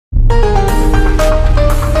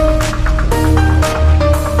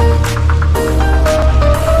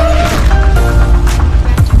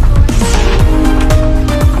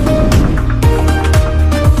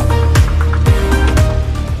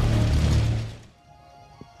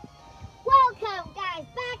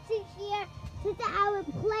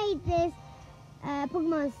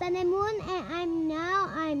Pokemon Sun and Moon, and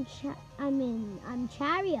I'm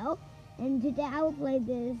Chario, and today I will play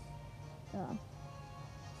this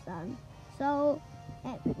Sun. So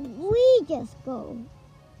we just go.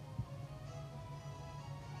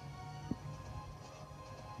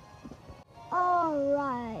 All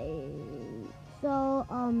right. So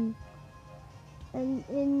and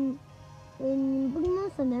in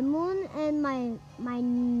Pokemon Sun and Moon, and my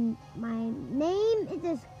name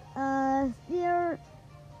is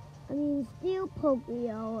Steel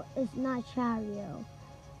Pokeo. It's not Chario.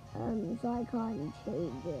 So I can't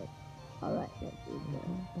change it. All right, let's do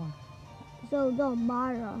that. So don't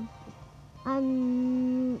bother.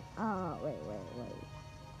 Wait.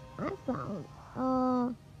 I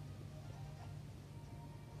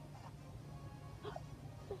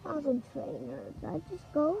found some trainers. I just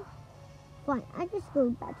go. Fine, I just go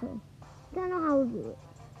better. I don't know how to do it.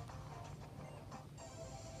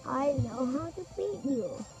 I know how to beat you.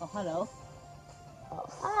 Oh, hello. Oh,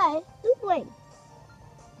 hi. Who's playing?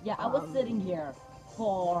 Yeah, I was sitting here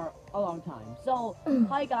for a long time. So,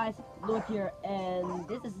 hi guys, Luke here, and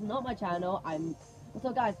this is not my channel.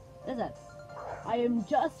 So guys, listen. I am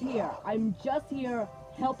just here. I'm just here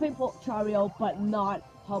helping Chario, but not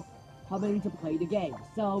helping to play the game.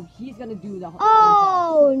 So he's gonna do the.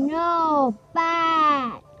 Oh no,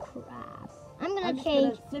 bad crap! I'm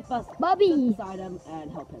change. Sit Bobby beside him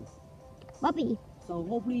and help him. Bobby. So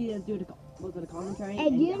hopefully he'll do the commentary. Hey,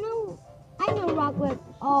 do you know? I know Rockwood.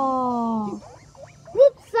 Oh.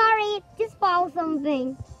 Oops, sorry. Just found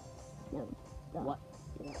something. No. What?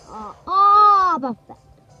 Perfect.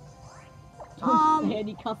 Don't say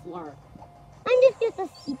any cuss word. I'm just use the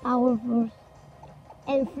sea power first.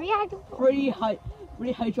 And free hydro. Free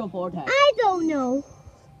hydro vortex. I don't know.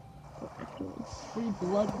 Free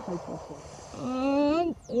blood hydro vortex.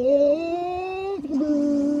 And it's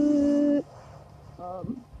good.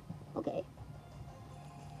 Okay.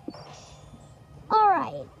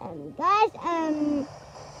 Alright, guys,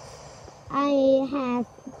 I have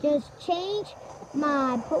just changed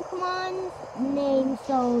my Pokemon's name,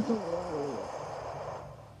 so don't worry.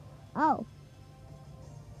 Oh.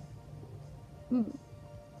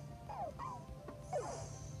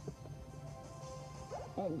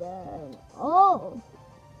 And then,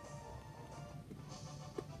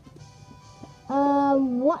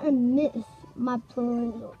 what a miss, my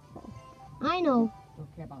plural. I know.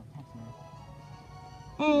 Don't care about text message.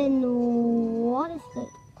 And what is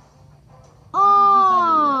this?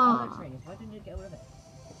 Why didn't you get rid of it?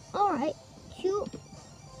 Alright, shoot.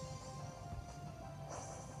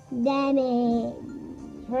 Damn it.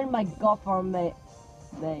 Turn my golfer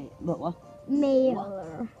what?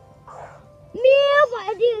 Mailer. Mail, but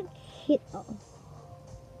I didn't hit. Oh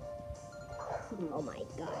my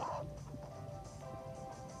god.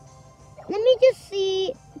 Let me just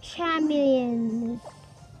see champions.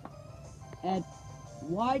 And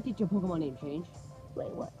why did your Pokemon name change?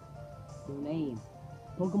 Wait, what? Your name.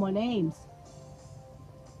 Pokemon names.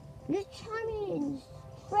 The champions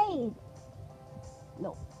trade.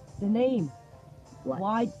 No, the name. What?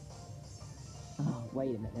 Why? Oh,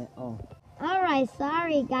 wait a minute. Oh. Alright,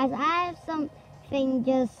 sorry guys. I have something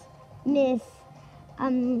just missed.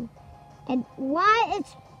 And why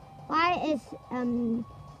is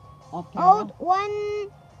old one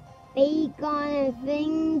bacon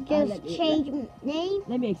thing just change name?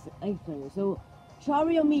 Let me explain it. So,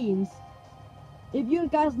 Chario means, if you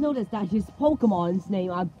guys notice that his Pokemon's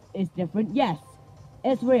name is different, yes,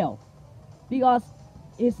 it's real. Because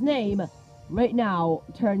his name right now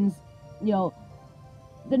turns, the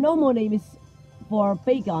normal name is for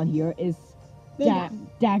Bacon here is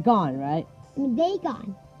Dagon, right?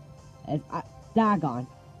 Dagon. It's Dagon.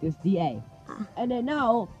 It's D-A. And then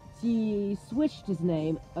now, she switched his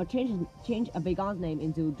name, or changed a Bacon's name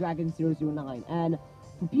into Dragon 009. And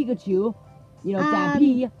for Pikachu,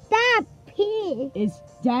 Dappy. Dappy is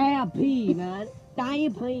Dappy, man.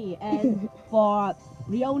 Dappy. And for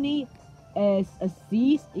Leonie, is a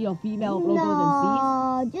Cease, female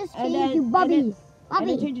logos and Cease. Just change to Bubby. And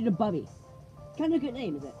then change it to Bubby. Kind of a good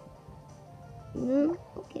name, is it?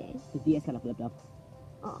 Okay. The DS kind of flipped up.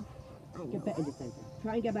 Oh, I know. Get back in the center.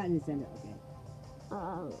 Try and get back in the center, okay?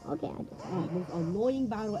 Okay, I do. Most annoying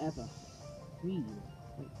battle ever. Please.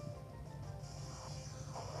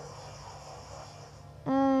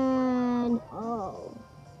 And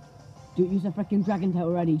dude, use a freaking dragon tail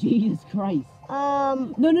already. Jesus Christ.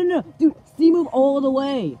 No. Dude, C-move all the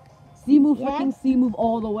way. C-move, yes? freaking C-move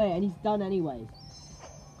all the way, and he's done anyways.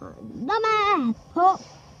 Dumbass.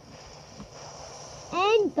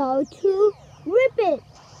 And go to rip it.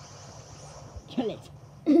 Kill it.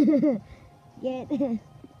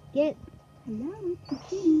 Get Hello,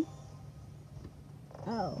 it's me.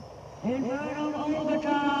 Oh. Inferno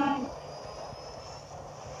Overdrive!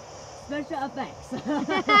 Special effects.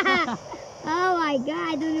 Oh my god,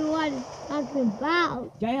 I don't know what it's talking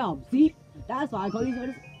about. Damn, see? That's why I call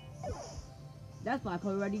you That's why I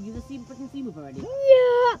call you ready to use the freaking sea move already.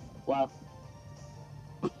 Yeah. Well.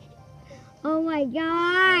 Oh my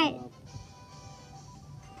god.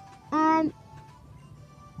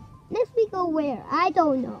 Next we go where? I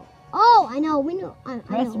don't know. Oh, I know. We know. I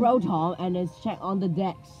Press know. rotom and then check on the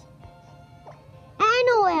decks. I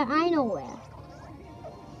know where. I know where.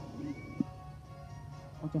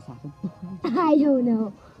 What just happened? I don't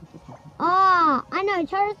know. Ah, I know.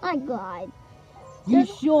 Charizard glide. You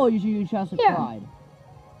sure you should use Chester Here. Pride?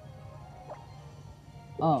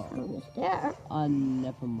 Oh. Almost there.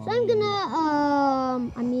 Never mind. So I'm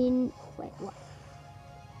gonna I mean, wait, what?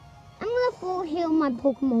 I'm gonna full heal my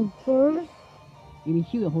Pokemon first. You mean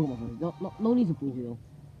heal your Pokemon first. No need to full heal.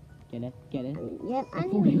 Get it? Get it? Yep, I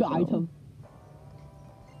Full need heal to item.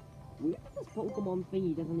 This Pokemon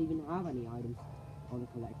thingy doesn't even have any items on the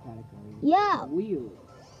collect category. Yeah. Weird.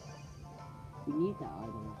 We need that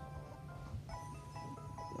item.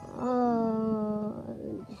 Let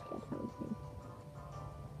me just get something.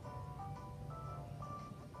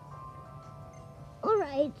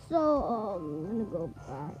 Alright, so I'm gonna go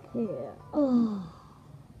back here. Oh.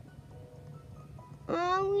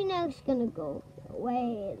 We're next gonna go.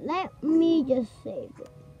 Wait, let me just save it.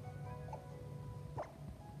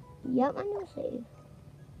 Yep, I'm gonna save.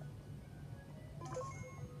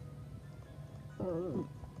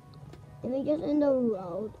 Let me just in the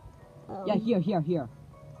road. Yeah, here.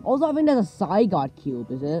 Also, I think there's a Zygarde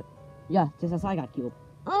cube, is it? Yeah, there's a Zygarde cube.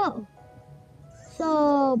 Oh.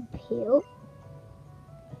 So, Peel.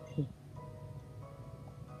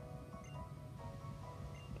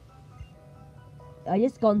 I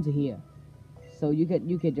just gone to here, so you could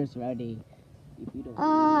just ready if you don't.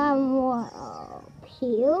 What?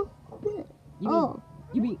 Peel?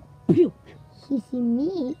 You mean pew? He see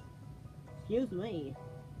me. Excuse me.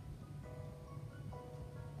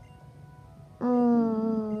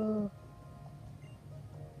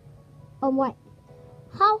 What?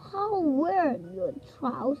 How weird your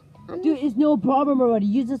trousers? Dude, it's no problem already.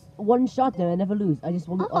 You just one shot them and never lose. I just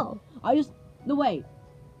want. Oh. No wait.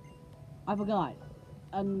 I forgot.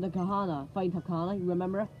 And the Kahana fighting Takana. You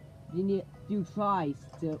remember? You need do tries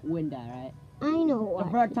to win that, right? I know what.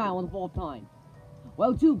 The third time or the fourth time.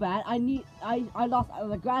 Well, too bad. I lost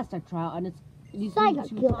the grass tech trial and it's Zygarde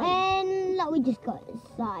two kill. times. And let me just go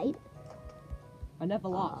inside. I never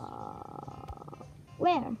lost.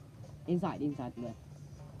 Where? Inside the lift.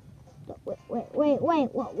 Wait.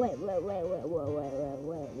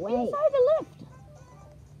 Inside the lift.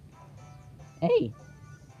 Hey.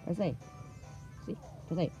 Press A. See?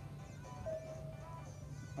 Press A.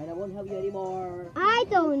 I won't help you anymore. I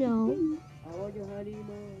don't know. I want your honey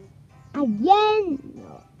more. Again?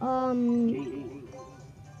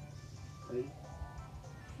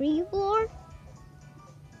 Free floor?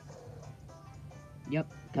 Yep,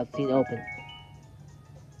 cutscene open.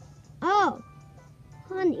 Oh.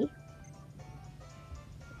 Honey.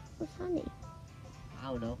 What's honey? I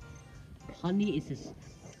don't know. Honey is just,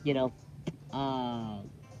 no. Oh,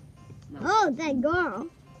 that girl.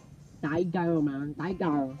 That girl, man. That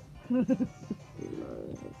girl.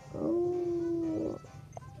 Oh.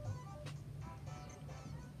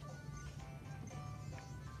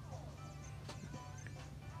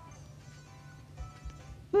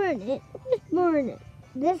 Burn it. Just burn it.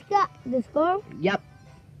 This girl? Yep.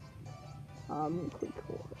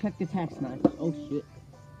 Cool. Check the text, man. Oh, shit.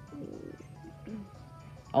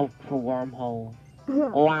 Oh, for wormhole.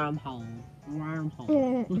 Wormhole.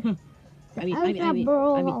 Wormhole. I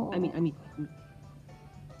mean.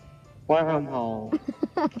 Wormhole.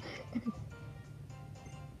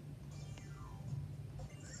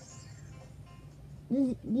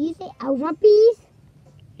 Did you say Ultra Piece?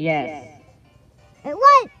 Yes.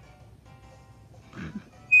 What?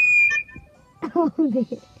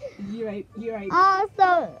 You're right. Oh, so.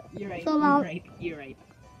 You're right. So now. You're right.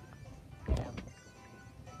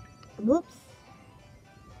 Whoops.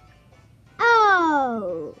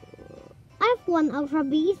 Oh. I have one Ultra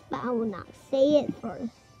Beast, but I will not say it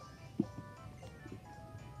first.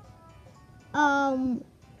 Hello?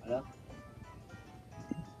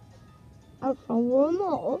 Ultra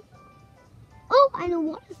Wormhole. Oh, I know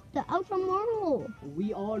what is the Ultra Wormhole.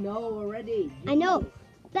 We all know already. I know.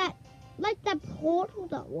 That, like that portal,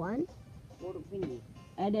 that one. Portal thingy.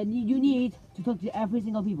 And then you need to talk to every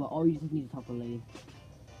single people, or you just need to talk to Lily.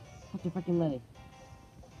 Talk to freaking Lily.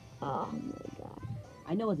 Oh my god.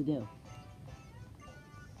 I know what to do.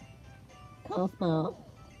 Cosmo.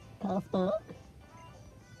 Cosmo.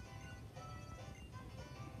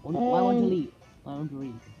 Why won't you leave? Why won't you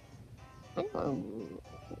read? I don't know.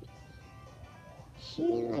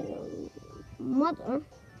 She's like a mother.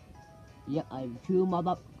 Yep, I'm true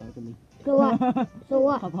mother. Go to me. So what? So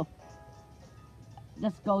what? Pop up.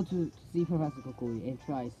 Let's go to see Professor Kukui and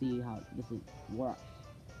try to see how this works.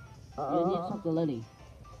 You need to talk to Lily.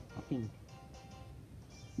 I think.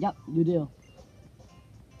 Yep, you do.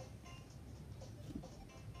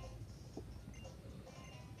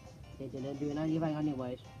 They didn't do anything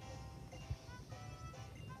anyways.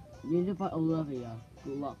 You need to fight Olivia.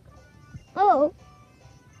 Good luck. Oh,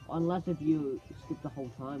 Unless if you skip the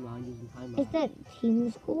whole timeline using timeline. is that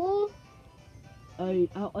team school?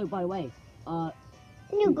 Oh, by the way,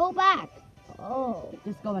 Can you go back? Oh.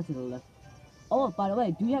 just go back to the left. Oh, by the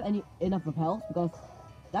way, do you have enough repels? Because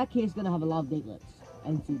that kid's gonna have a lot of dinglets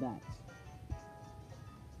and two bats.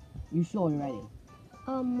 You sure you're ready?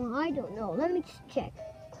 I don't know. Let me just check.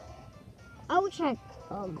 I will check.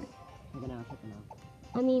 Check it out, check it out.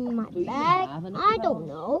 I mean my Do you bag. have enough I don't repels?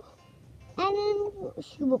 know. And then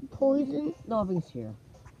she will poison. Nothing's here.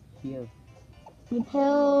 Here.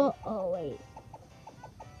 Repel. Oh wait.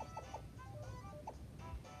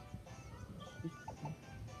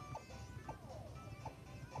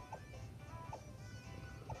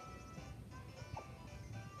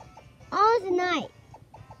 Oh, it's night.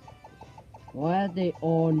 Why are they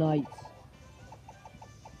all night?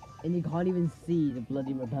 And you can't even see the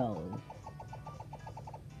bloody repels.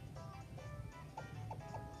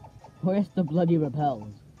 Where's the bloody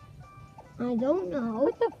repels? I don't know.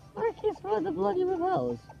 What the fuck is with the bloody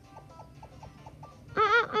repels?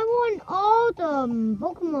 I want all the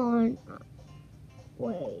Pokemon.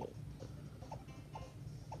 Wait.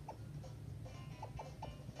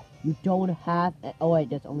 You don't have. Oh wait,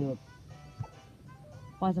 that's only.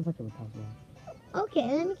 Buy some freaking repels, man. Okay,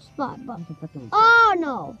 let me spot. Buy some freaking repels. Oh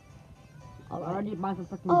no. I already buy some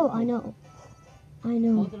freaking Oh, repels. I know. I Go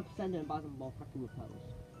know. to the center and buy some more freaking repels.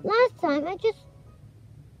 Last time I just.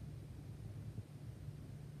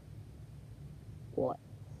 What?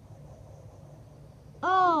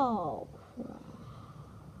 Oh.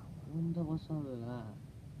 Wonder what's all of that.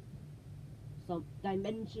 Some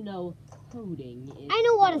dimensional coding is I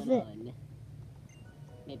know what is going it. on.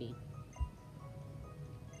 Maybe.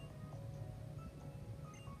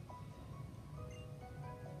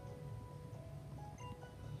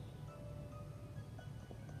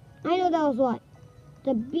 I know that was what?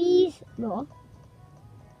 The bees. No.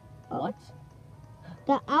 What?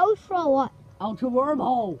 The ultra what? Ultra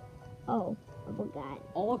wormhole. Oh, I forgot.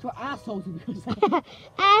 Ultra asshole to be precise.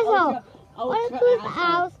 Asshole. Ultra What is asshole.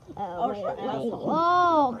 house? Oh, wait, Ultra wait. asshole.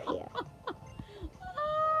 Oh, here.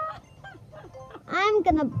 I'm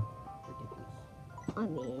gonna. Ridiculous. I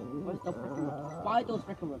mean. Where's the freaking buy those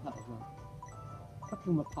freaking repels, man.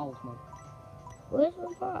 Freaking repels, man. Where's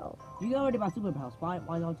the pearl? You already buy super repels. Why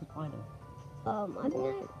not just buy them? I think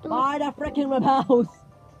I don't. Buy the freaking repels.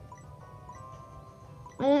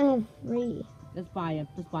 I don't have 3. Just buy them.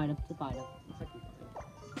 Just buy them. Just buy them.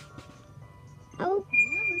 Oh.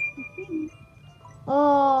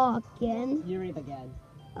 Oh, again. You reap again.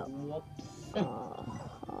 Oh. Whoops.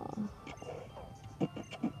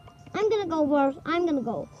 I'm gonna go first. I'm gonna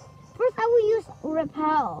go. First, I will use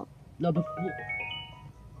repel. No, before.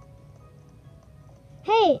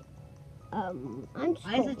 Hey. I'm just.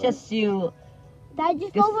 I go suggest you first. Did I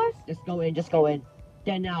just go first? just go in. Just go in.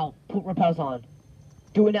 Then now, put repels on.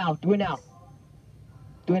 Do it now. Do it now.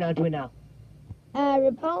 Do it now. Do it now.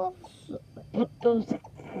 Repel. Put those.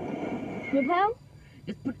 Repel.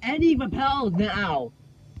 Just put any repels now.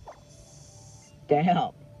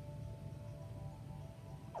 Damn.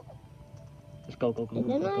 Let's go, go, go, And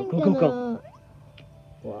go, then go, I'm go, go, go, go. gonna.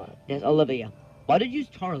 What? There's Olivia. Why did you use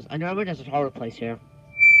Taurus? I remember there's a Taurus place here.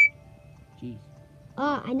 Jeez.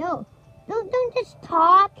 I know. Don't just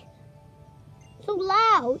talk so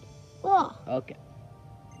loud. Oh, Okay.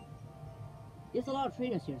 There's a lot of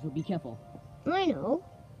trainers here, so be careful. I know.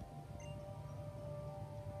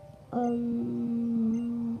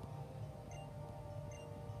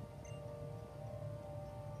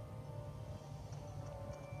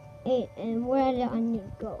 Hey, and where do I need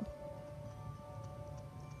to go?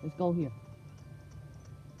 Let's go here.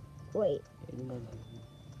 Wait.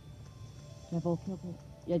 Careful, careful.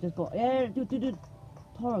 Yeah, just go. Yeah, dude.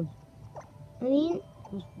 Taurus. I mean,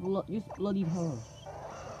 Use bloody Taurus.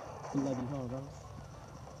 Bloody Taurus.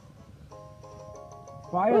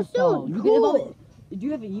 Fire we're so Stone. You can cool. evolve. Did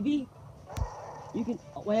you have an Eevee? You can.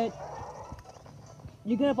 Oh, wait.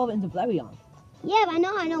 You can evolve into Flareon. Yeah, I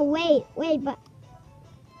know. Wait, but.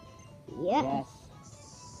 Yes. Yes.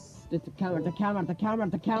 The camera, the camera, the camera,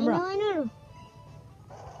 the I camera. know.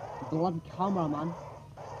 The bloody camera, man.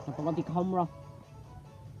 The bloody camera.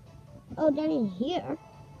 Oh, they're in here.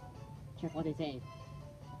 Check what they say.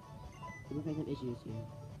 We're facing issues here.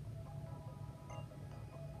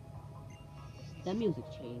 That music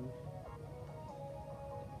changed.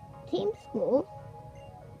 Team school.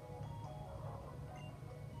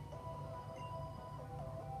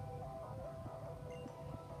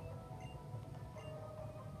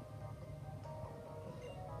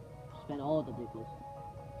 Spent all the nickels.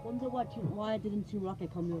 Wonder why didn't Team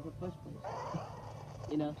Rocket come here in the first place?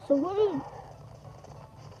 You know? So what is...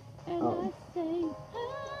 And Oh. I say,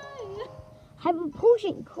 hey. Have a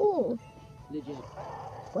potion. Cool. Legit.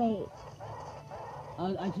 Wait.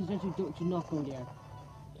 I suggest you to not go there.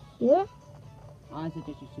 Here? I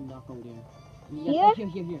suggest you to not go there. Here? Yes, oh,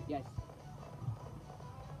 here, yes.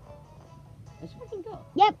 Let's freaking go.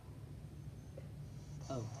 Yep.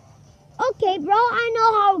 Oh. Okay, bro. I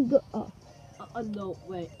know how to go. Oh. No,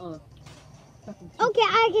 wait, Okay,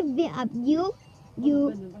 I can beat up you.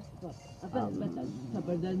 You.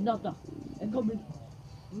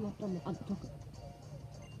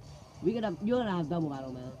 You're gonna have double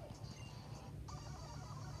battle, man.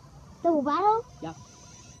 Double battle? Yep.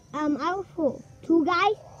 I was full. 2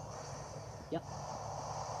 guys? Yep.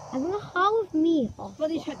 I'm gonna haul with me. Oh,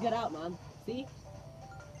 Bloody check it out, man. See?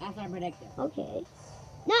 That's our predictor. okay.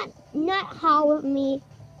 Not haul with me.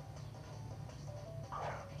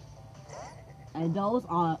 And those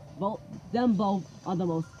are both are the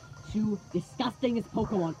most 2 disgustingest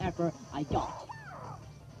Pokemon ever I got.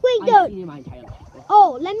 Wait, I've no. seen in my entire life.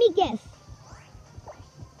 Oh, let me guess.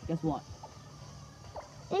 Guess what?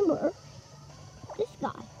 Ember. This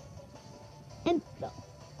guy. And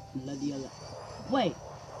Bloody hell. Wait.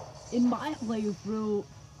 In my playthrough,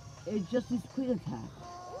 it just is quick attack.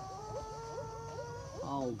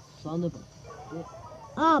 Oh, son of a bitch.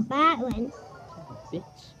 oh, Batlin.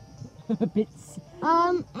 Bitch. Bits.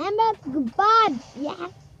 Ember, goodbye. Yeah.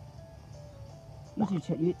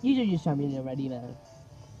 You should just tell me already, man.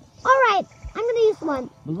 All right, I'm gonna use one.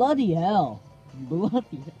 Bloody hell.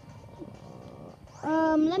 Bloody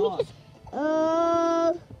hell. Let me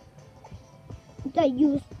just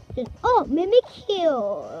use this. Oh,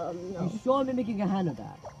 Mimikyu. No. You sure Mimikyu can handle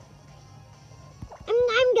that?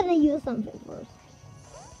 I'm gonna use something first.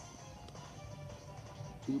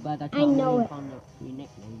 Too bad that's I not know really it. fun of your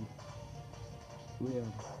nickname. Weird.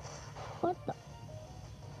 What the?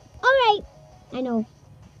 All right, I know.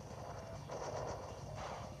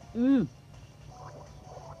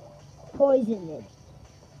 Poison it.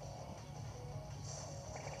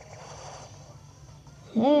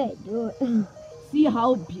 Hey, do it. See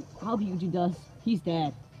how Pikachu does? He's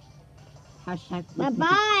dead. Hashtag. Bye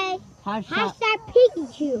bye. Hashtag. Hashtag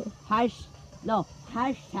Pikachu. No.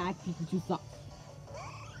 Hashtag Pikachu sucks.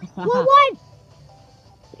 Well, what?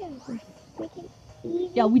 Freaking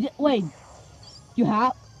easy. Yeah, we did. Wait. You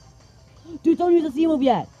have? Dude, don't use the C move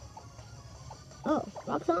yet. Oh,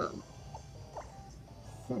 rock on.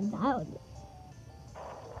 Send out.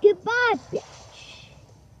 Goodbye, bitch.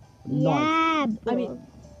 Yeah, bro. I mean.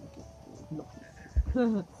 No.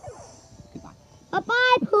 Goodbye.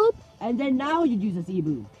 Bye, poop. And then now you use the C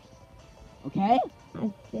move. Okay?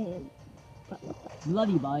 I failed.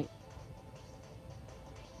 Bloody bite.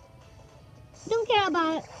 Don't care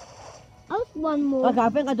about it. I was one more. Okay, I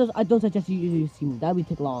think I don't suggest you use C move. That would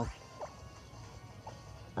take long.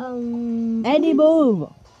 Any move.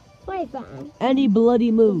 Fire fan. Any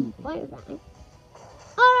bloody move. Fire fan.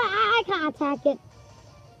 Alright, I can't attack it.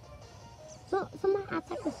 So my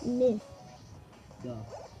attack is missed. Go.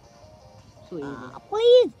 So easy.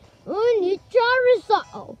 Please. I need Charizard.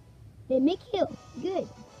 Oh, they make heal. Good.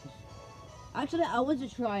 Actually, I want to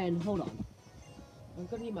try and hold on. I'm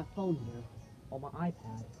gonna need my phone here or my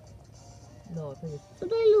iPad. No, I think it's So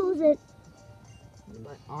they lose it.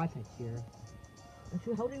 my iPad here.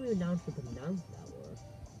 Actually, how do we announce that word?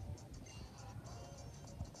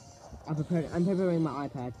 I'm preparing my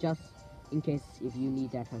iPad just in case if you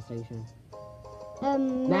need that translation.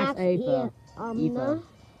 Max Ava. No.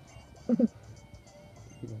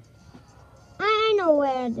 I know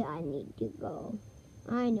where I need to go.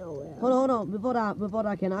 I know where. Hold on. Before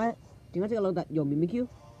that, can I take a look at your Mimikyu?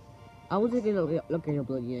 I want to take a look at your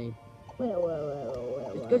bloody name. Wait.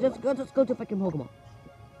 Just go to fucking Pokemon.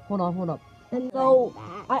 Hold on. And So,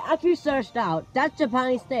 like I actually searched out that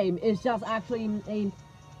Japanese name is just actually named.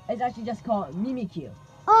 It's actually just called Mimikyu.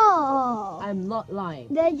 oh, I'm not lying.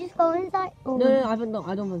 did I just go inside? Oh. No,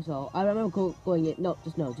 I don't think so. I remember going in. No,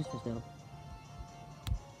 just no.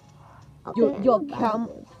 Okay, Your I'm cam.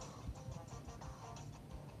 about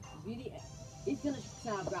Really, it's gonna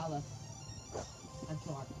sound growler. I'm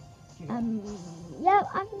sorry. Yeah,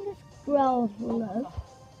 I can just growl.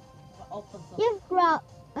 Just growl.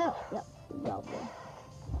 Oh, yep, growl.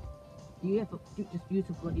 You have to just use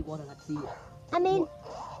the bloody water. Let's see. I mean,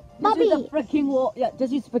 This Bobby. is a freaking wall. Yeah,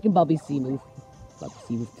 just use freaking Bobby's sea move. Bobby's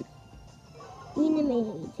sea move.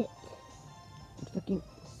 Animated. Freaking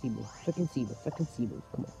sea move. Freaking sea move. Freaking sea move.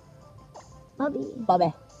 Come on. Bobby.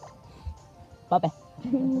 Bobby. Bobby.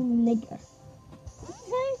 Nigger.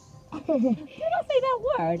 You don't say that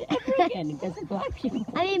word ever again because of black people.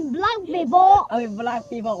 I mean, black people. I mean, black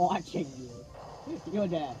people watching you. You're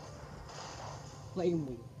there. Playing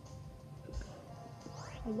with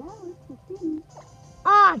you.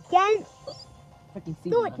 Ah, again. Freaking sea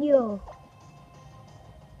Shoot you.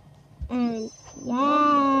 And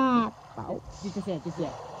yeah. Just say it. Just say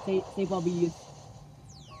it. Say Bobby use.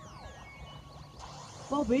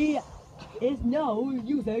 Bobby is now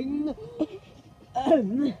using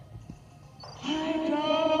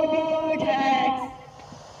hydrotex.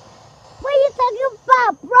 What are you talking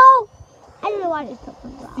about, bro? I don't know what you're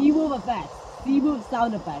talking about. Sea move effects. Sea move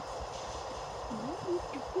sound effects.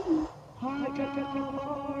 Hydrotex.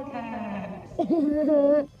 Oh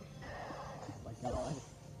my god.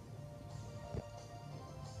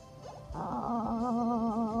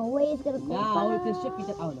 Oh, wait, it's gonna go Now back. this should be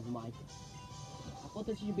the. Oh, never mind. I thought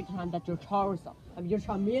this should be the time that your Charizard, your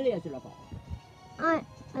Charmeleon should evolve. I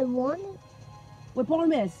want it. What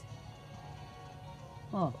problem is?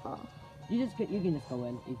 Oh, Oh. you can just go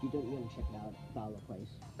in. If you don't, you're gonna check it out. Battle of place.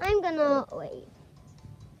 I'm gonna wait.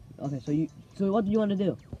 Okay, so what do you want to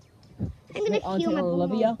do? I'm gonna onto kill my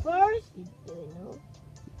Olivia? Pokemon first. You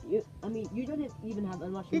know. I mean, you don't even have that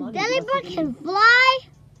much The money. Delibird can fly.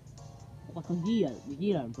 What can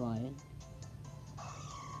you don't fly.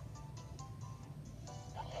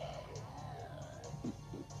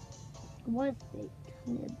 What's it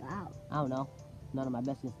talking about? I don't know. None of my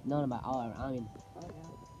business. None of my. I mean, Oh, no.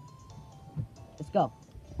 let's go.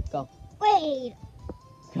 Wait.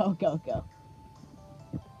 Go.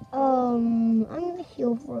 I'm gonna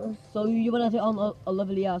heal first. So you wanna take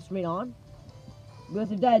Olivia straight on?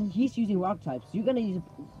 Because if then he's using rock types, you're gonna need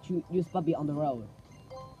to use Bubby on the road.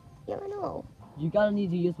 Yeah, I know. You gotta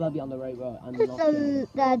need to use Bubby on the right road. I'm Just not kidding.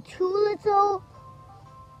 the two little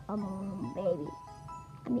baby.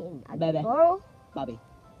 I mean a Baby. girl. Bobby.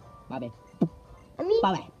 I mean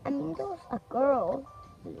Bobby. there's a girl.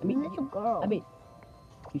 I mean, little girl.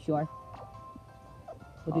 You sure?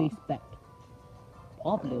 What do you expect?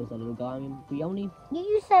 Probably was a little guy. I mean, we only.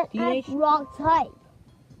 You said Teenage? F rock type.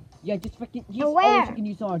 Yeah, just freaking. Just And where? always freaking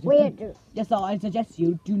use ours. Where? Do, Yes, so I suggest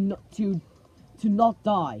you do not to not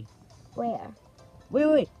die. where?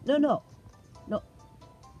 Wait. No.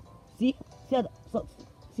 See the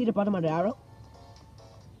see the bottom of the arrow?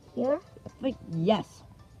 Here? I think yes.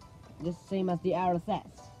 The same as the arrow says.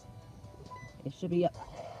 It should be.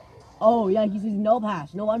 Oh yeah, he's using no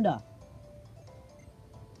pass. No wonder.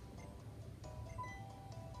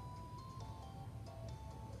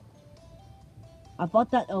 I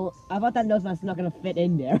thought that nose mask not gonna fit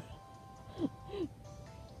in there.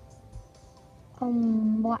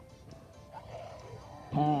 What?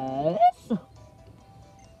 Pass.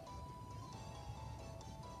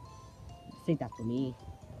 Say that for me.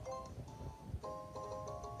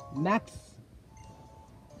 Max.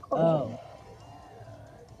 Oh.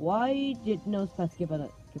 Why did Nosepass give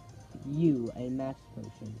you a max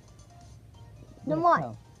potion? Then Yes, what?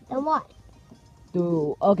 how? Then what?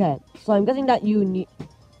 Okay, so I'm guessing that you need.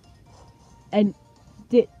 And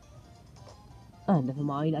did. Oh, never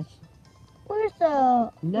mind. Where's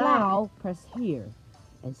the Now press here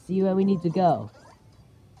and see where we need to go.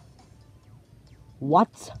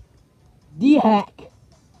 What the heck?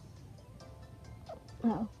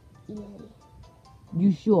 Oh, yeah.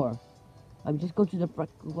 You sure? Just go to the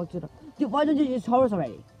Dude, why don't you use horse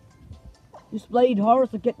already? Just blade horse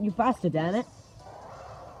to get you faster, damn it.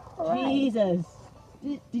 Alright. Jesus.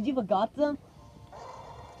 Did you forgot them?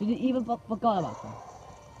 Did you even forgot about them?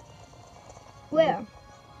 Where?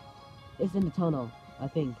 It's in the tunnel, I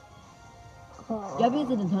think. Oh. Yeah, I think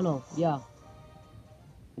it's in the tunnel. Yeah.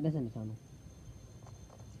 That's in the tunnel.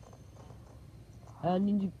 I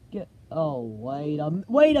need to get. Oh, wait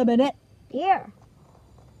a minute. Here.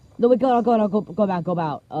 No, wait, go back. Hold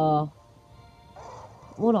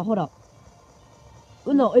up.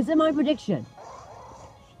 Oh, no, it's in my prediction.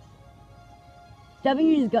 Devin,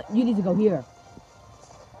 you need to go here.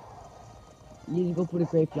 You need to go through the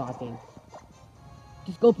graveyard thing.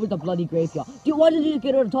 Just go through the bloody graveyard. Dude, why did you just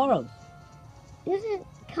get rid of Tauros? This is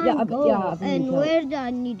Yeah, can't go. yeah, I think and you where do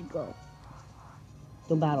I need to go?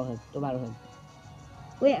 Don't battle him.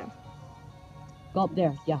 Where? Go up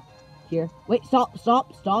there. Yeah. Here. Wait, stop.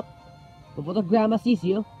 Before the grandma sees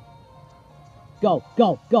you. Go.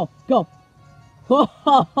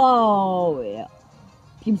 Oh, yeah.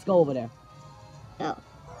 Teams go over there. Oh.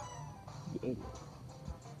 You idiot.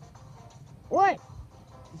 What?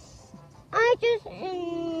 I just,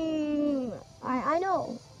 I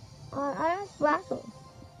know. I have rattles.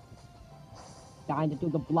 Dying to do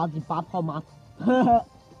the bloody Pokemon.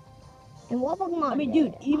 And what Pokemon? I mean,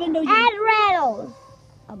 dude, even though you... Add rattles.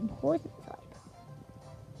 I'm poison type.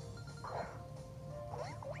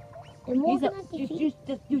 And what He's can I a, defeat?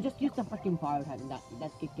 just use the fucking fire type and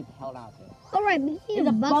let's get the hell out of here. Alright, me It's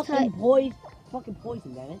a bug type. fucking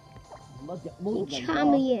poison, damn it. Most of them are.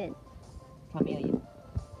 Chameleon. Chameleon.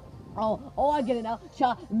 Oh, I get it now.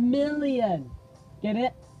 Chameleon. Get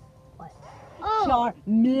it? What? Oh.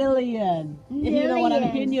 Charmeleon. You know what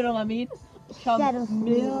I mean? You know what I mean?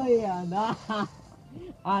 Chameleon.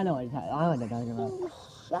 I know what you're talking about.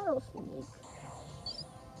 Shadow Sneak.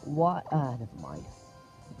 What? Never mind.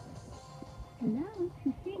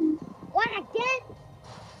 What again?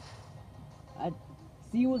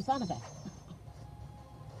 See you with sound effects.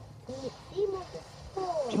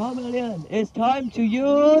 Charmeleon, it's time to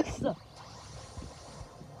use.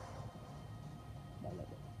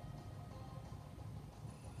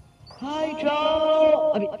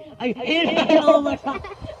 Hydro! I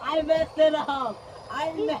messed it up!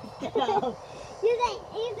 You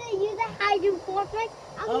say hydro fortress?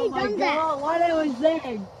 How Oh have my you done god, what I was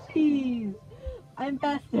saying? Jeez! I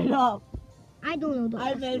messed it up! that? I don't know the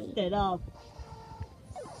I messed it up!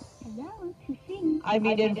 I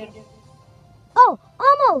mean, Oh,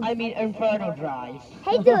 almost! I mean Inferno Drive.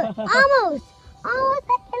 Hey dude, almost! Almost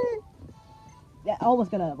I can... Yeah, almost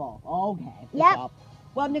gonna evolve. Okay. good Yep. job.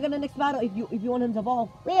 Well, I'm gonna next battle if you want him to evolve.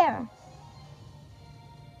 Where?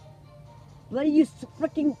 Let you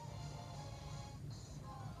freaking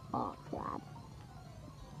Oh crap.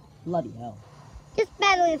 bloody hell. Just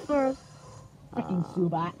battle it first. Freaking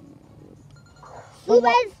Subat.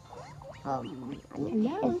 Subas?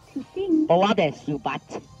 Bolade Subat.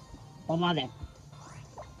 Bolade.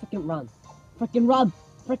 Freaking run. Freaking run.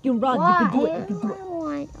 Freaking run. You can do it. You can do it.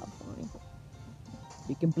 Why? Oh, fine.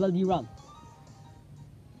 You can bloody run.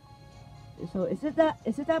 So is it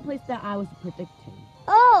that place that I was predicting?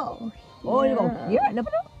 Oh! Oh, you go here? No,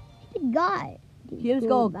 The guy. Here's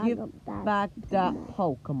go. back Give up that. back that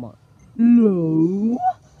Pokemon. No.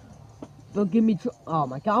 Don't give me oh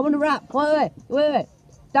my god, I wanna rap. Wait.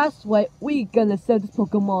 That's why we gonna sell this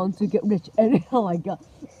Pokemon to get rich. And oh my god.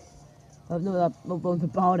 I have no bones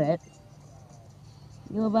about it.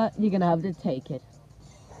 You know what? You're gonna have to take it.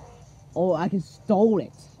 Oh, I can stole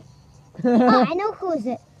it. Oh, I know who is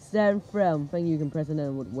it. Stand from thing you can press in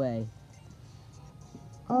and would way.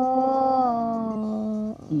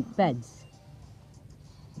 Oh. Defense.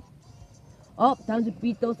 Oh, time to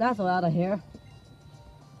beat those assholes out of here.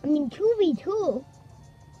 I mean, 2v2.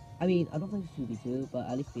 I mean, I don't think it's 2v2, but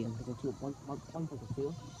at least be in because 1 versus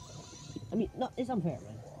 2. I mean, no, it's unfair,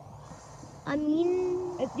 man. I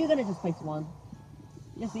mean... You're gonna just face one.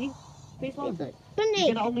 You see? Face one. It's a You can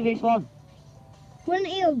grenade. only face one.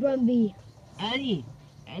 Grenade or Grun B? Any.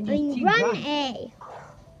 I mean, Run A.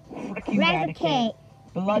 Freaking Eradicate.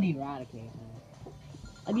 Bloody Eradicate.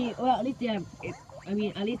 I mean, well, at least they have.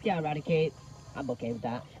 At least they eradicate. I'm okay with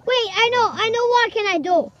that. Wait, I know what can I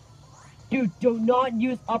do. Dude, do not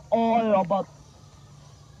use up all your but.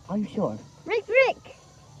 Are you sure? Rick.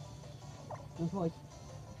 No choice.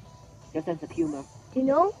 Your sense of humor. Do you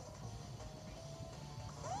know?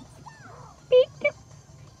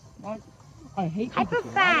 I hate Hyper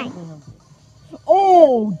Pikachu. Fang.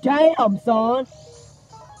 Oh, damn, son!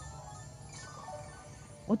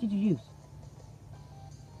 What did you use?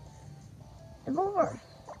 Reverse.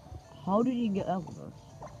 How did you get Elver?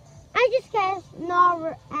 I just cast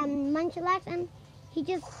Nor and Munchlax and he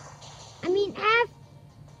just... I mean, have...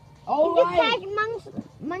 All if you catch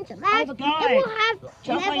Munchlax, it will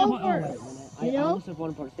have level first. I You know? almost have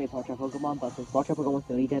one for to say Ultra Pokemon, but since Ultra Pokemon's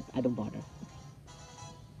deleted, I don't bother.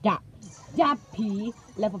 Dappy,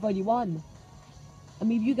 level 31. I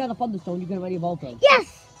mean, if you got a Thunderstone, you can already evolve him.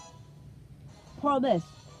 Yes! Promise.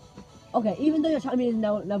 Okay, even though your Charmander is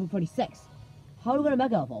now level 46, how are you gonna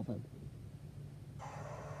Mega Evolve him?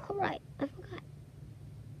 Alright, I forgot.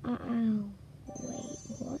 Wait,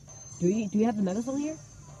 what? Do you have the Mega Stone here?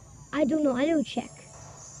 I don't know, I don't check.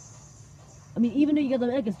 I mean, even though you got the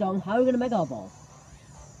Mega Stone, how are you gonna Mega Evolve?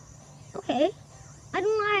 Okay. I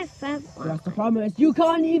don't know if I have one. That's the problem is you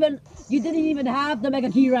didn't even have the Mega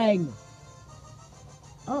Key Ring.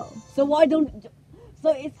 Oh. So so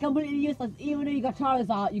it's completely useless. Even though you got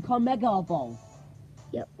Charizard, you can't Mega Evolve.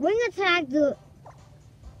 Yeah, Wing Attack the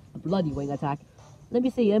a bloody wing attack. Let me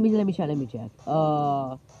see. Let me check.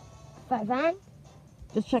 Fire fan?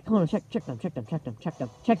 Just check. Hold on. Check them.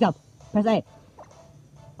 Press A.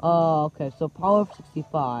 Okay. So power of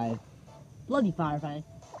 65. Bloody fire fan.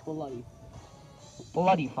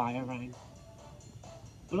 Bloody fire fan.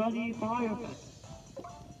 Bloody fire fan.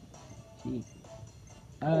 Gee.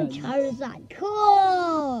 Charizard.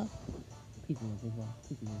 Cool. Please no.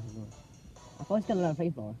 I thought he's gonna learn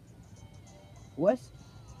flamethrower. What?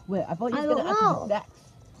 Wait, I thought he was gonna activate Dex.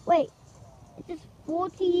 Wait, it's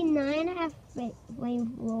 49 have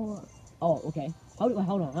flamethrower. Oh, okay. Hold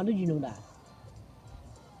on. How did you know that?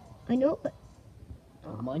 I know, but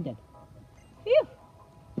Oh, mine did. Phew.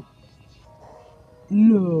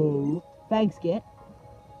 No. Thanks, Git.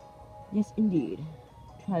 Yes, indeed.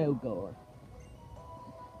 Triogore.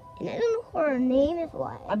 and I don't know her name is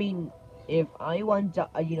what. I mean, if I want to,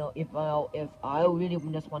 if I really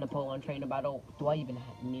just want to pull on trainer battle, do I even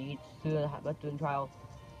need to have a doing trial?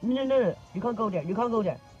 No. You can't go there.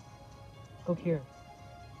 Go here.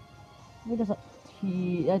 I think that's a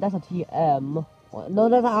T. That's a TM. No,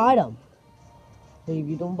 that's an item. So if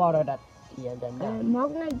you don't bother that TM, then no.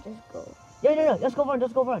 Magnite just go. Yeah, no. Let's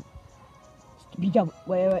go front. Be careful.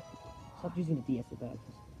 Wait. Stop using the DS back.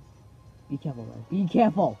 Be careful, man. Be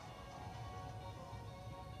careful.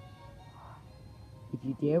 If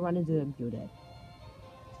you dare run into them, you're dead.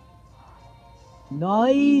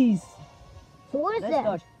 Nice! So what is Let's that?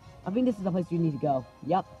 go. I think this is the place you need to go.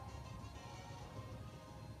 Yep.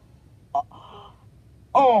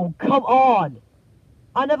 Oh, come on!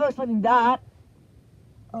 I never expected that.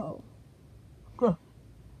 Oh.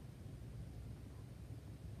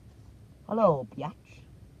 Hello, biatch.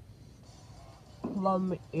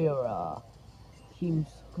 Plum era. Team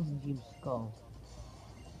Skull.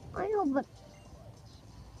 I know, but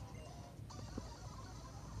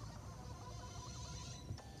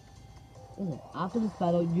Listen, after this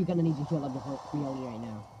battle, you're gonna need to heal up the whole Leone right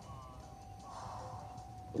now.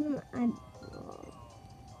 I'm.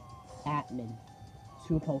 Atman.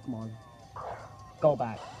 2 Pokemon. Go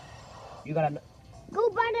back. You gotta. Go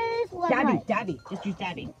by this one. Stabby! Just use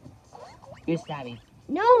Stabby. Use Stabby.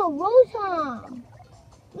 No, Rotom.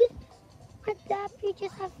 I thought you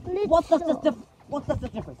just have Blitz. What's the difference? What's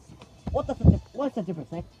the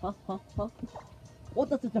difference, eh? Huh? What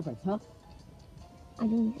does the difference, huh? I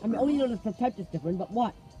don't. I mean, only know the type is different, but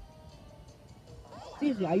what?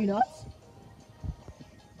 Seriously, are you nuts?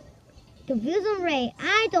 Confusion Ray.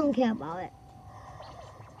 I don't care about it.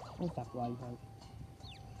 Don't stop lying, Frank.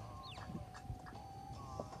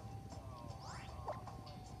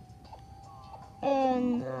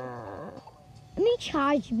 And let me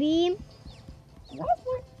charge beam. What?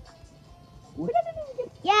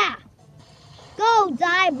 Yeah. Go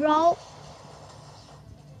die, bro.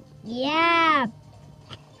 Yeah.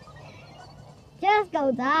 Just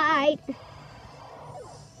go die.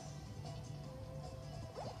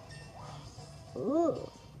 Ooh.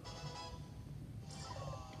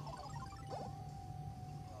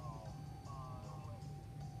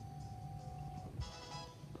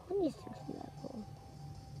 Level.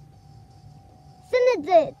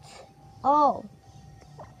 Synodit. Oh.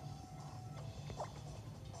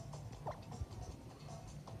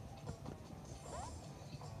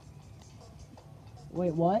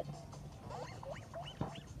 Wait, what?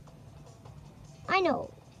 I know.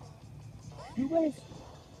 You guys.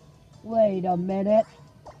 Wait a minute.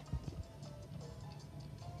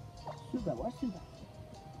 Suga, where's Suga?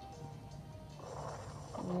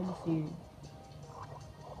 Let me see.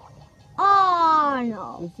 Oh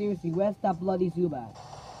no. So seriously, where's that bloody Zubat?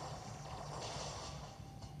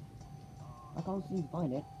 I can't seem to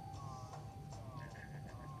find it.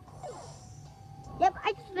 Yep,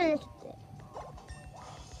 I just finished it.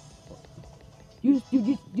 You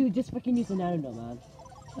just freaking use an antidote, man.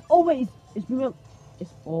 Oh wait, it's premium.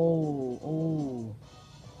 It's oh.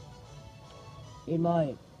 It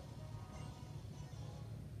might.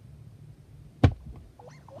 I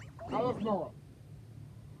don't know.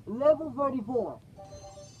 Level 34.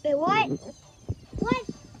 Wait, what? What?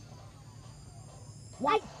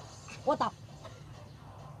 What? What the?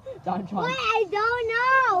 Don Tron. What? I don't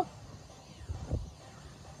know.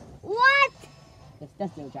 What?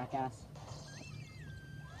 That's no jackass.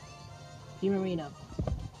 Team Arena.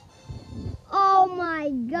 Oh my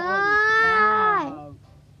god.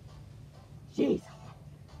 Jeez.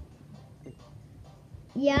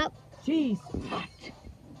 Yep. Jeez.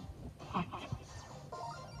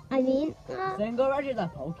 I mean, Single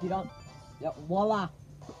register. Pokemon. Yep, voila.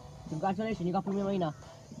 Congratulations, you got Premier Arena.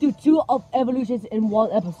 Do 2 of evolutions in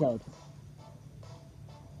 1 episode.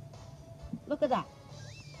 Look at that.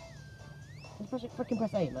 Just freaking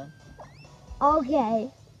press A, man. Okay.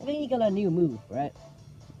 I think you got a new move, right?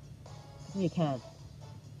 I think you can.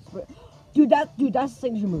 Dude, that's a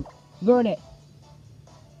signature move. Learn it.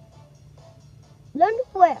 Learn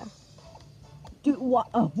where? Dude, what?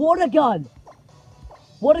 Water gun.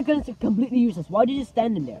 Water gun is completely useless. Why did you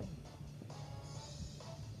stand in there?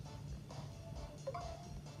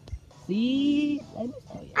 See? Let me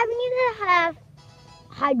tell you. I'm gonna have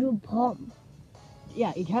hydro pump.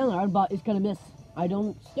 Yeah, you can learn, but it's gonna miss. I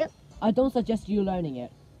don't suggest you learning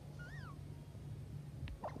it.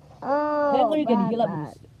 Oh, Then when you can bad, heal up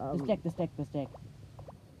bad. the stick.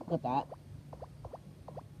 Got that.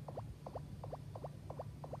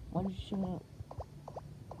 Why don't you shut up?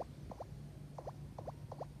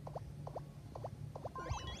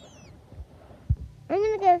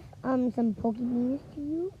 I'm gonna give some Pokebeans to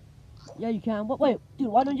you. Yeah, you can. Wait, dude,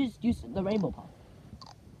 why don't you just use the rainbow pump?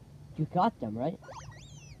 You got them, right?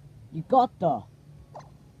 You got the.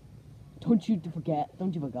 Don't you forget?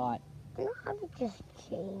 Don't you forgot? I know how to just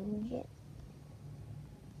change it.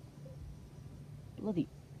 Bloody.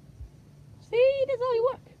 See, that's how you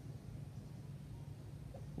work.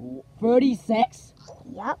 36?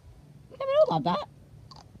 Yep. I never know about that.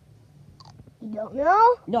 You don't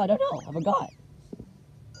know? No, I don't know. I forgot.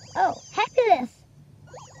 Oh, happiness.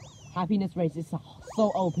 Happiness race is so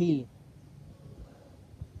OP.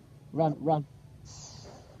 Run.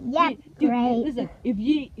 Yep, Dude, great. listen, if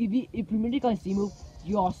you make a C move,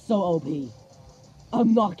 you are so OP.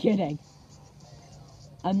 I'm not kidding.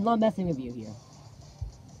 I'm not messing with you here.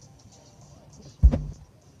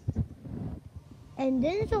 And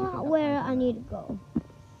this is where I need to go.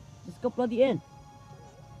 Just go bloody in.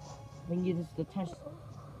 I think you just attach.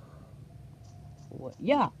 What?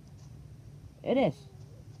 Yeah, it is.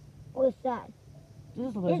 What's that? This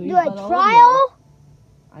is the Is place where you there got a all trial?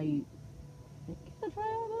 I think it's a trial,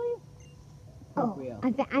 I believe. Oh, Real.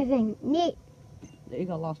 I think neat. You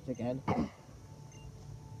got lost again.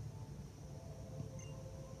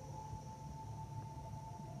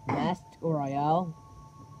 Nest Royale.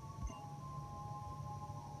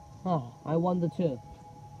 Huh, I won the two.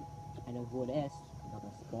 I know who it is. I'm not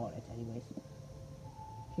gonna spot it anyways.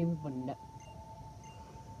 Came from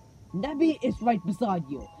Nebby is right beside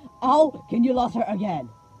you. Oh, can you lose her again?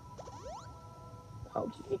 Oh,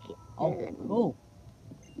 Oh, cool.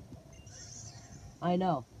 I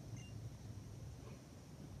know.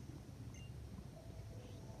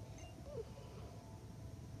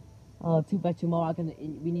 Oh, too bad tomorrow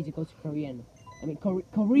we need to go to Korean. I mean,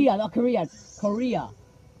 Korea, not Korean. Korea.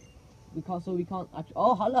 We can't actually.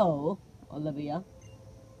 Oh, hello, Olivia.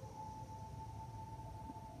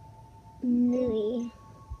 Louis.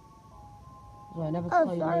 So I never Oh,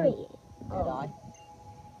 saw your sorry. name. Did I?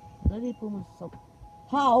 Lily Boom is some.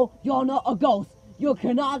 How? You're not a ghost. You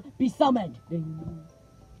cannot be summoned. Ding.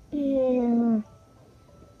 Yeah.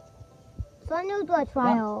 So I'm gonna do a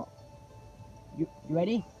trial. You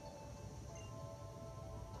ready?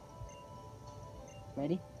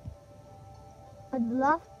 Ready? I'd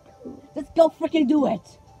love to. Let's go freaking do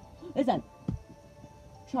it. Listen,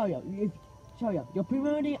 Chario, your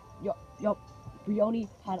priority, your Brioni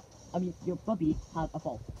had, your puppy had a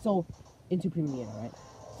fall. So into Premier, right?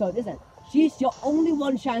 So listen, she's your only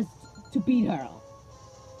one chance to beat her.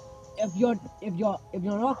 If you're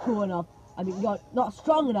not cool enough, you're not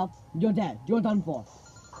strong enough, you're dead. You're done for.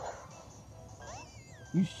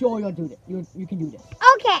 You sure you'll do it? You can do this.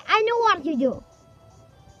 Okay, I know what to do.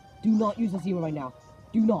 Do not use the zero right now.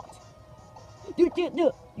 Do not.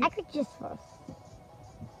 Do. I could just first.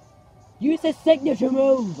 Use the signature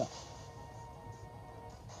move.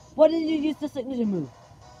 What did you use the signature move?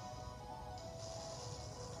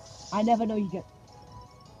 I never know you get.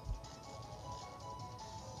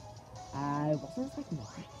 What's the second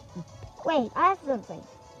one? Wait, I have something.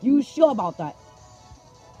 You sure about that?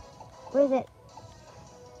 Where is it?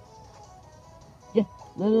 Yeah.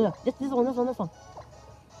 No. Just this one.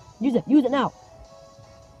 Use it now.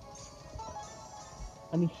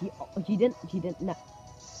 He didn't. Nah.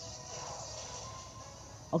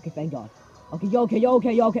 Okay, thank God. Okay, you're okay.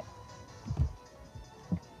 Okay,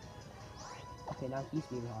 now he's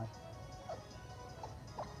being hard.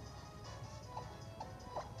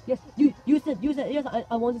 Yes, use it. Yes,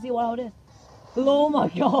 I want to see what it is. Oh my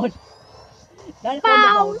God. That is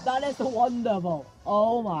wonderful. That is wonderful.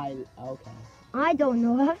 Oh my. Okay. I don't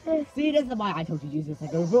know how to. See, this is why I told you to use this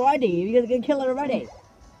like already. You're gonna kill it already.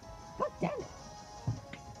 God damn it.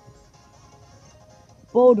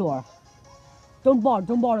 Bodor. Don't bother.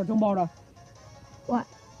 What?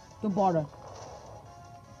 Don't bother.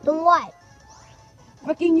 Don't what?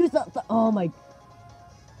 Freaking use the oh my.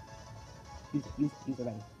 Use it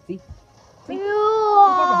already. See? See?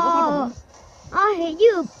 Oh, I hate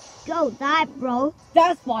you. Go die, bro.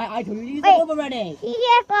 That's why I told you to use Wait. the move already. He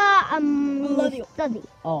has a Bloody- study.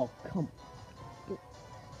 Oh, come.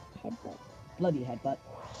 Headbutt. Bloody headbutt.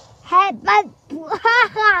 Headbutt.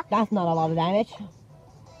 That's not a lot of damage.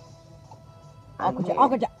 I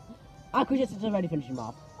could just already finish him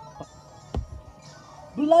off.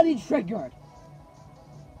 Bloody triggered.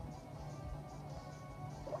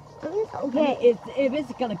 Okay. If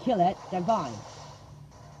it's gonna kill it, then fine.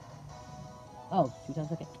 Oh, 2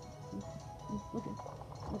 times, okay.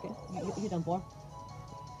 Okay. You're done for.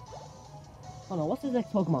 Hold on, what's the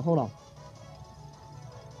next Pokemon? Hold on.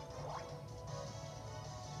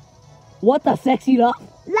 What the sexy love?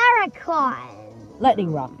 Laracon.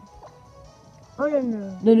 Lightning Rock. Oh,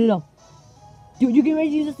 no. No. Dude, you can ready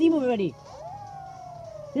to use the C move already.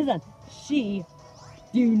 Listen, she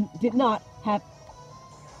did not have.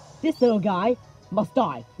 This little guy must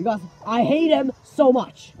die because I hate him so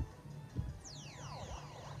much.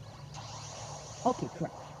 Okay,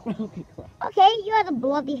 crap. Okay, you are the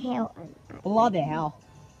bloody hell. Bloody hell.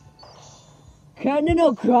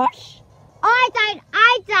 No, Crush. I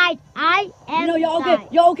died. I am No, you're okay. died.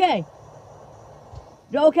 You're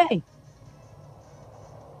okay.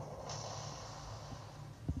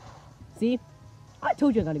 See? I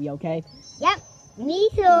told you you're gonna be okay. Yep, me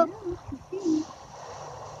too.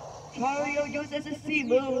 Mario uses a C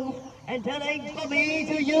move and telling Bobby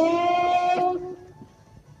to use.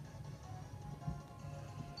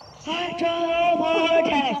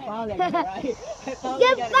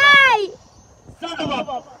 Goodbye. Son of a.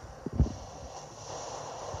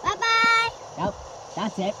 Bye-bye. Yep,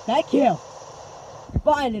 that's it. Thank you.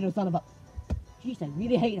 Goodbye, little son of a. Jeez, I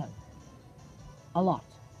really hate him. A lot.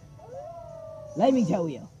 Let me tell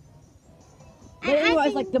you. But anyway,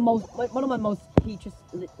 it's like one of my most least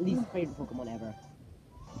favorite Pokemon ever.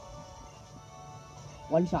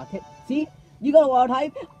 One shot hit. See? You got a wild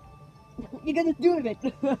type. You're gonna do it.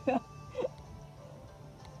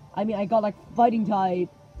 I mean, I got like fighting type,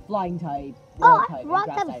 flying type, water type, and rock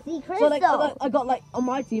grass type type. secret. So like, I got like on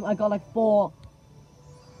my team, I got like 4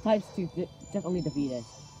 types to just only defeat it.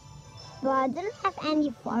 But I didn't have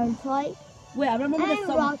any fire type Wait, I remember and there's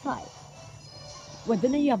some. rock type. Wait,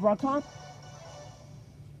 didn't you have rock type?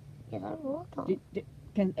 Yes, I have rock type.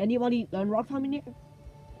 Can anybody learn rock type in here?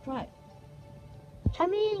 Try it. Try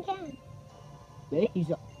me again. Really?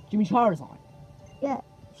 Jimmy Charizard. Yeah,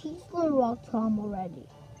 he's learned rock type already.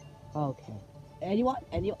 Okay. Anyone?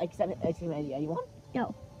 Except anyone?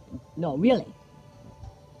 No. No, really?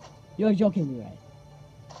 You're joking me, right?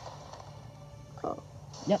 Oh.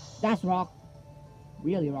 Yep, that's rock.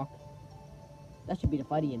 Really rock. That should be the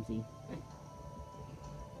fighting MC.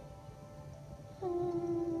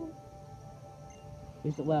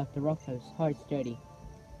 Here's the the rock house. Hard, sturdy.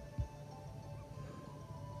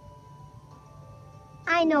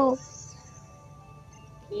 I know.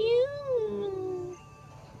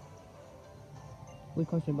 Good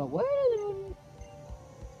question about where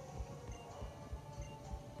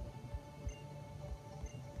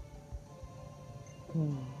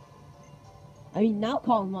I mean, now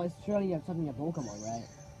Cosmo is surely something a Pokemon, right?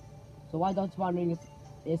 So why don't wondering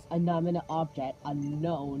is a nominate object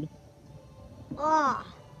unknown? Ah.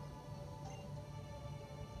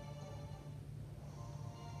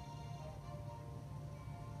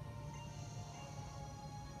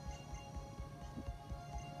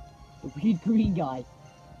 The weird green guy.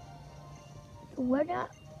 So where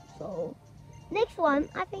that? So next one,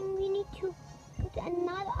 I think we need to go to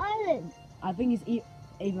another island. I think it's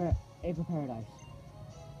Ava Paradise.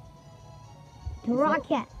 To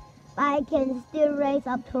Rocket. I can still raise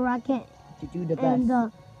up to Rocket. To do the best. And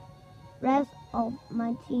the rest of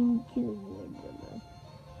my team too.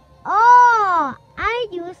 Oh, I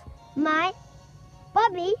use my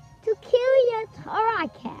Bobby to kill your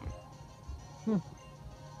Rocket.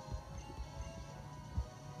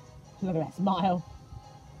 Look at that smile.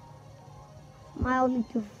 My only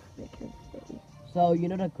two flickers. So you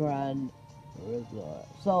know the grand. Where is that?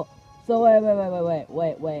 So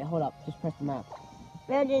wait. Hold up. Just press the map.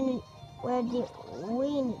 Where do we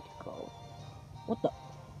need to go? What the?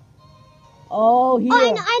 Oh, here.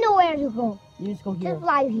 Oh, I know where to go. You just go here. Just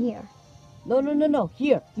fly here. No.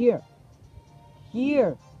 Here.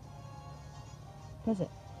 Press it.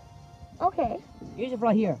 Okay. You just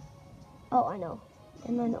fly here. Oh, I know.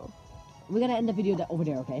 And I know. We're gonna end the video over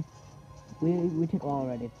there, okay? We took all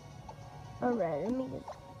already. Alright, let me just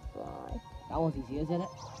fly. That one's easy, isn't it?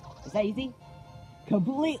 Is that easy?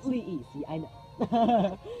 Completely easy, I know.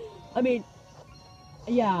 I mean,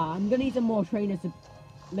 yeah, I'm gonna need some more trainers to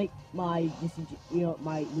make my,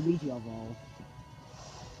 my Luigi evolve.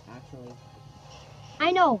 actually.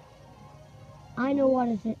 I know. I know what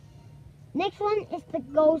is it. Next one is the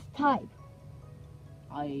ghost type.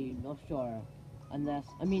 I'm not sure. Unless,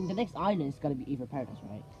 I mean, the next island is gonna be Evil Paradise,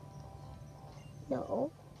 right?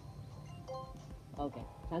 No. Okay,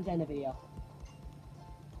 time to end the video.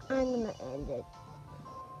 I'm gonna end it.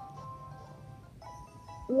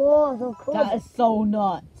 Whoa, so cool. That is so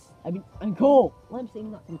nuts. I mean, I'm cool. Why am I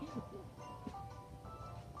saying nuts? Okay,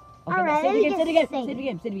 Alright, save let me the game, just save sing. the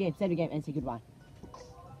game, save the game, save the game, and say goodbye.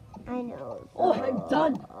 I know. Oh, I'm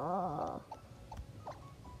done.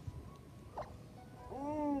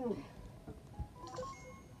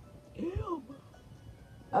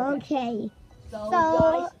 Okay. So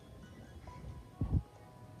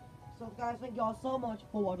guys, thank you all so much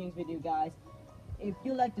for watching this video, guys. If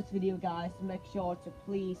you like this video, guys, make sure to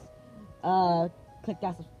please click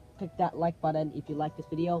that like button if you like this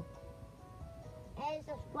video. And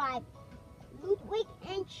subscribe. Ludwig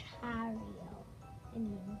and Chario.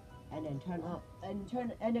 And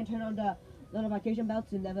then turn on the notification bell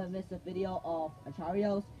to never miss a video of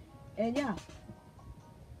Acharios. And yeah.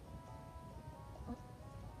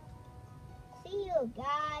 See you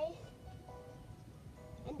guys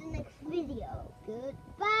in the next video.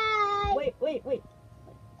 Goodbye. Wait. Wait.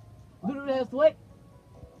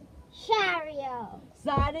 Chario.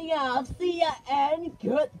 Signing off. See ya and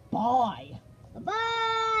goodbye.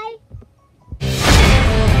 Bye-bye.